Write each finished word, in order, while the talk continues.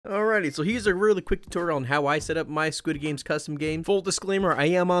Alrighty, so here's a really quick tutorial on how I set up my Squid Games custom game. Full disclaimer, I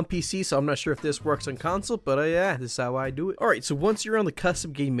am on PC, so I'm not sure if this works on console, but yeah, this is how I do it. Alright, so once you're on the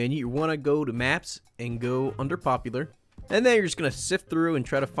custom game menu, you want to go to maps and go under popular. And then you're just going to sift through and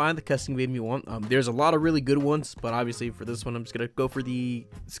try to find the custom game you want. There's a lot of really good ones, but obviously for this one, I'm just going to go for the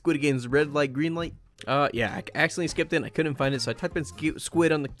Squid Games red light, green light. Yeah, I accidentally skipped it. I couldn't find it, so I typed in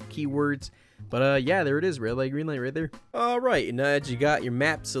squid on the keywords. But yeah, there it is, red light, green light right there. Alright, and now that you got your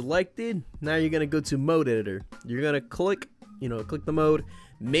map selected, now you're going to go to mode editor. You're going to click the mode.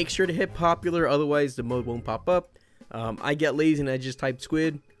 Make sure to hit popular, otherwise the mode won't pop up. I get lazy and I just typed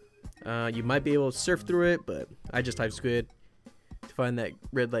squid. You might be able to surf through it, but I just typed squid to find that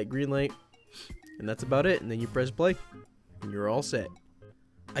red light, green light. And that's about it, and then you press play, and you're all set.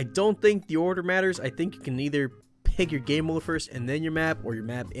 I don't think the order matters. I think you can either pick your game mode first and then your map, or your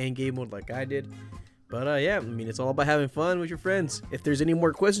map and game mode like I did. But yeah, I mean, it's all about having fun with your friends. If there's any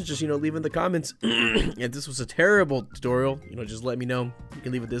more questions, just leave in the comments. If this was a terrible tutorial, just let me know. You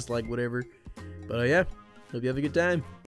can leave a dislike, whatever. But yeah, hope you have a good time.